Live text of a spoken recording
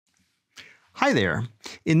Hi there.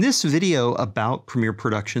 In this video about Premiere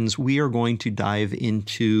Productions, we are going to dive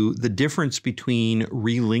into the difference between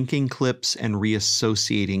relinking clips and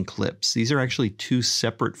reassociating clips. These are actually two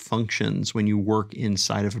separate functions when you work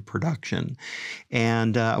inside of a production.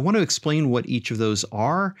 And I want to explain what each of those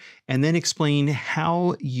are, and then explain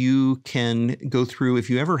how you can go through if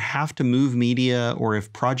you ever have to move media or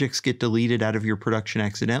if projects get deleted out of your production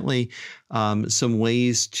accidentally, some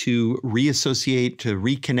ways to reassociate, to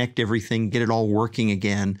reconnect everything, get it all working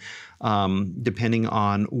again, depending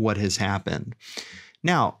on what has happened.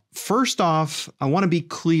 Now, first off, I want to be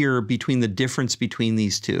clear between the difference between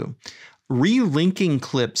these two. Relinking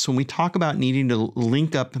clips, when we talk about needing to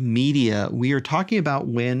link up media, we are talking about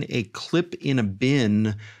when a clip in a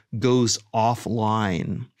bin goes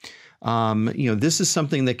offline. This is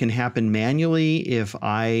something that can happen manually. If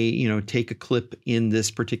I, take a clip in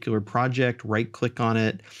this particular project, right click on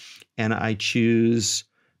it, and I choose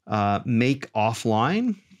make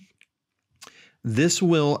offline, this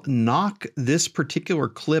will knock this particular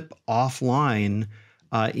clip offline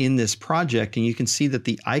in this project, and you can see that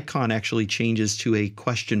the icon actually changes to a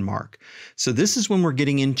question mark. So this is when we're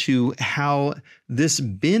getting into how this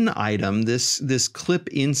bin item, this clip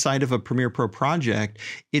inside of a Premiere Pro project,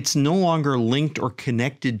 it's no longer linked or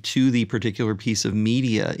connected to the particular piece of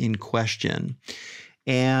media in question.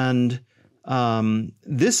 And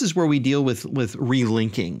this is where we deal with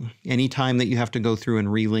relinking. Anytime that you have to go through and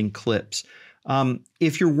relink clips.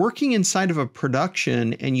 If you're working inside of a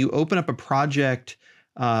production and you open up a project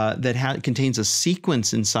that contains a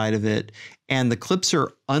sequence inside of it, and the clips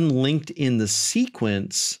are unlinked in the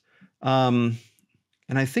sequence, and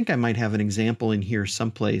I think I might have an example in here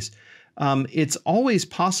someplace. It's always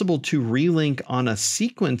possible to relink on a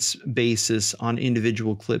sequence basis on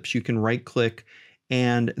individual clips. You can right-click,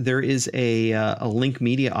 and there is a link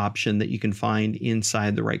media option that you can find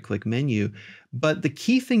inside the right-click menu. But the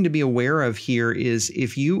key thing to be aware of here is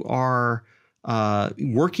if you are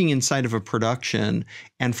working inside of a production,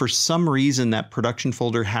 and for some reason that production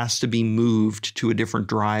folder has to be moved to a different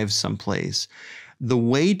drive someplace, the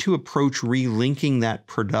way to approach relinking that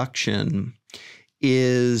production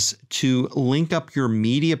is to link up your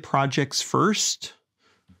media projects first,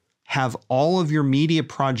 have all of your media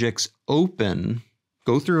projects open,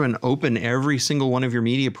 go through and open every single one of your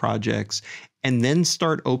media projects, and then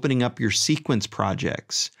start opening up your sequence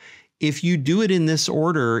projects. If you do it in this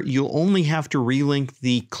order, you'll only have to relink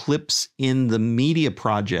the clips in the media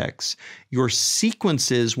projects. Your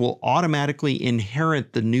sequences will automatically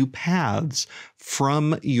inherit the new paths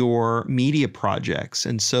from your media projects.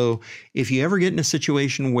 And so if you ever get in a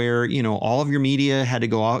situation where, all of your media had to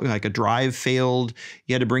go out, like a drive failed,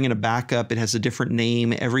 you had to bring in a backup, it has a different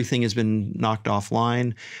name, everything has been knocked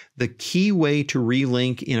offline. The key way to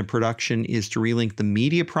relink in a production is to relink the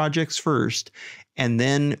media projects first, and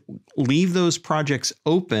then leave those projects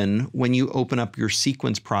open when you open up your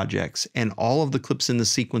sequence projects, and all of the clips in the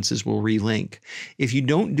sequences will relink. If you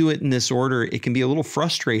don't do it in this order, it can be a little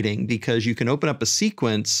frustrating because you can open up a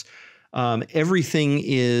sequence, everything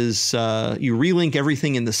is, you relink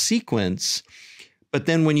everything in the sequence, but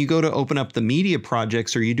then when you go to open up the media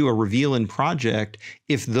projects or you do a reveal in project,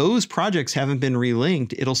 if those projects haven't been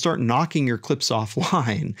relinked, it'll start knocking your clips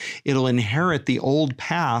offline. It'll inherit the old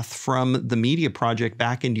path from the media project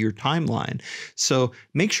back into your timeline. So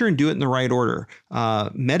make sure and do it in the right order.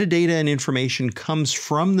 Metadata and information comes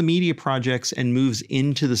from the media projects and moves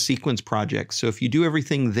into the sequence projects. So if you do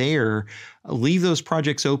everything there, leave those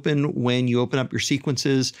projects open when you open up your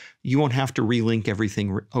sequences, you won't have to relink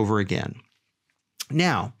everything over again.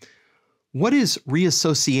 Now, what is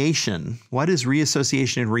reassociation? What is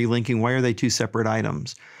reassociation and relinking? Why are they two separate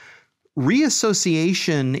items?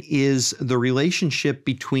 Reassociation is the relationship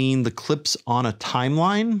between the clips on a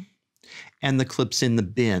timeline and the clips in the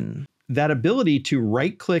bin. That ability to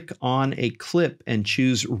right-click on a clip and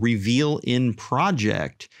choose Reveal in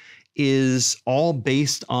Project is all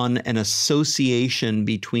based on an association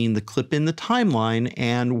between the clip in the timeline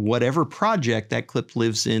and whatever project that clip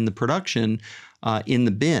lives in the production in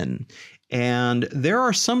the bin. And there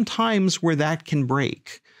are some times where that can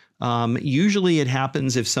break. Usually it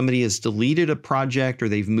happens if somebody has deleted a project or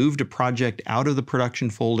they've moved a project out of the production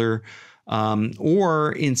folder,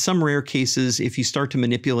 or in some rare cases, if you start to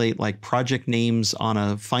manipulate like project names on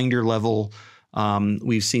a Finder level,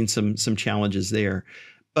 we've seen some challenges there.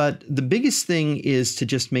 But the biggest thing is to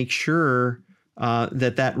just make sure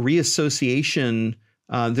that reassociation,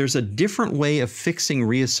 there's a different way of fixing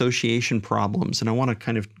reassociation problems, and I want to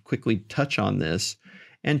kind of quickly touch on this.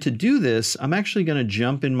 And to do this, I'm actually going to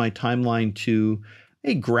jump in my timeline to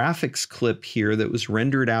a graphics clip here that was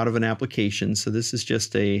rendered out of an application. So this is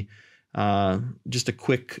just a just a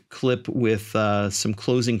quick clip with some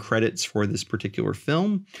closing credits for this particular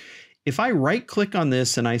film. If I right click on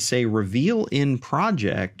this and I say reveal in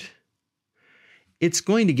project, it's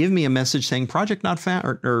going to give me a message saying project not found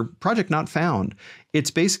or project not found.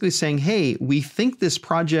 It's basically saying, hey, we think this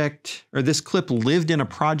project or this clip lived in a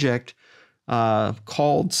project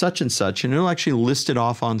called such and such, and it'll actually list it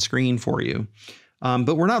off on screen for you.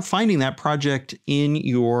 But we're not finding that project in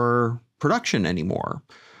your production anymore.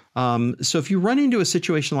 So if you run into a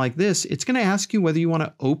situation like this, it's going to ask you whether you want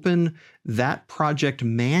to open that project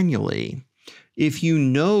manually. If you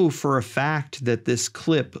know for a fact that this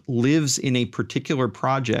clip lives in a particular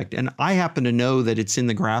project, and I happen to know that it's in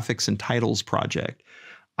the graphics and titles project,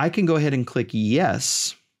 I can go ahead and click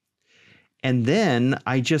yes. And then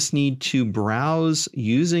I just need to browse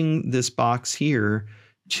using this box here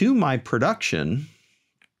to my production.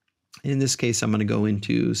 In this case, I'm going to go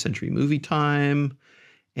into Century Movie Time,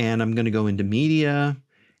 and I'm going to go into Media,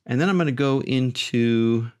 and then I'm going to go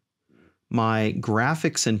into my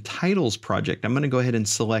Graphics and Titles project. I'm going to go ahead and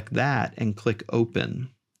select that and click Open.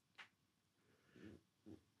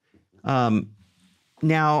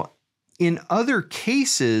 Now, in other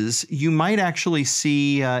cases, you might actually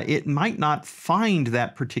see it might not find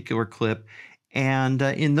that particular clip. And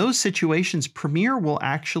in those situations, Premiere will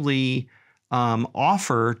actually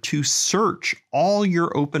offer to search all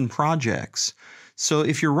your open projects. So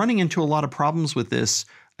if you're running into a lot of problems with this,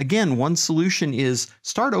 again, one solution is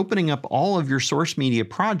start opening up all of your source media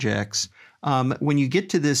projects. When you get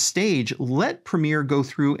to this stage, let Premiere go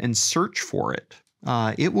through and search for it.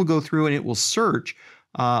 It will go through and it will search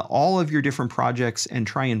all of your different projects and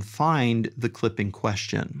try and find the clip in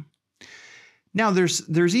question. Now,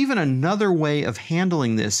 there's even another way of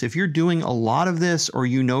handling this. If you're doing a lot of this, or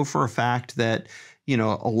you know for a fact that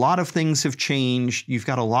a lot of things have changed, you've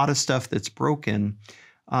got a lot of stuff that's broken,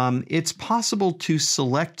 it's possible to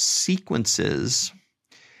select sequences,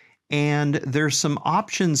 and there's some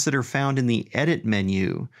options that are found in the Edit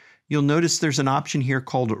menu. You'll notice there's an option here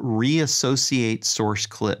called Reassociate Source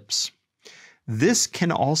Clips. This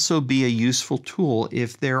can also be a useful tool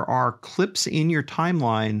if there are clips in your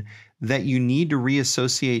timeline that you need to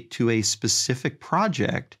reassociate to a specific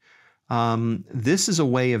project. This is a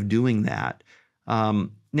way of doing that.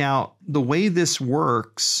 Now, the way this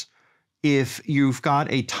works, if you've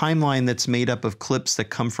got a timeline that's made up of clips that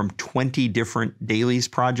come from 20 different dailies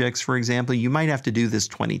projects, for example, you might have to do this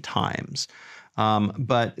 20 times.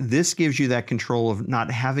 But this gives you that control of not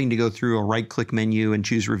having to go through a right-click menu and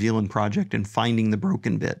choose Reveal in Project and finding the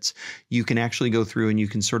broken bits. You can actually go through and you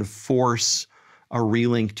can sort of force a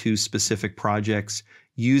relink to specific projects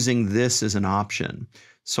using this as an option.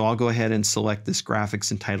 So I'll go ahead and select this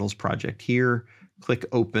Graphics and Titles project here, click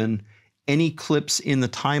Open. Any clips in the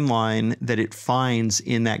timeline that it finds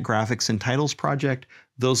in that Graphics and Titles project,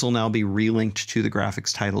 those will now be relinked to the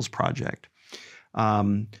Graphics Titles project.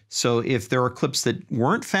 So if there are clips that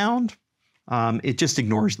weren't found, it just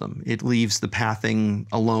ignores them. It leaves the pathing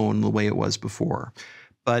alone the way it was before.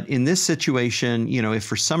 But in this situation, if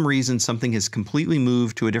for some reason something has completely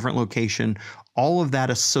moved to a different location, all of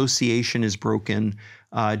that association is broken.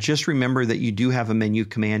 Just remember that you do have a menu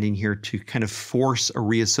command in here to kind of force a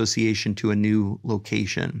reassociation to a new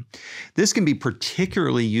location. This can be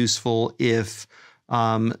particularly useful if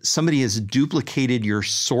somebody has duplicated your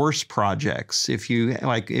source projects. If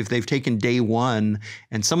they've taken day one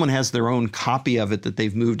and someone has their own copy of it that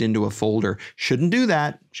they've moved into a folder, shouldn't do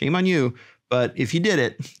that. Shame on you. But if you did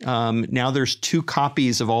it, now there's 2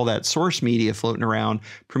 copies of all that source media floating around.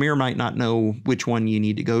 Premiere might not know which one you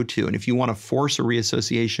need to go to. And if you want to force a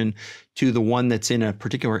reassociation to the one that's in a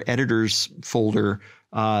particular editor's folder,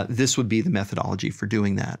 this would be the methodology for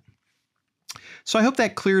doing that. So I hope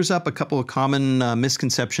that clears up a couple of common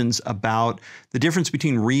misconceptions about the difference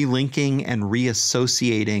between relinking and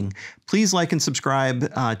reassociating. Please like and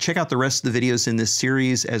subscribe. Check out the rest of the videos in this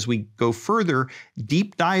series as we go further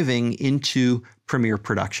deep diving into Premiere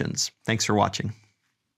Productions. Thanks for watching.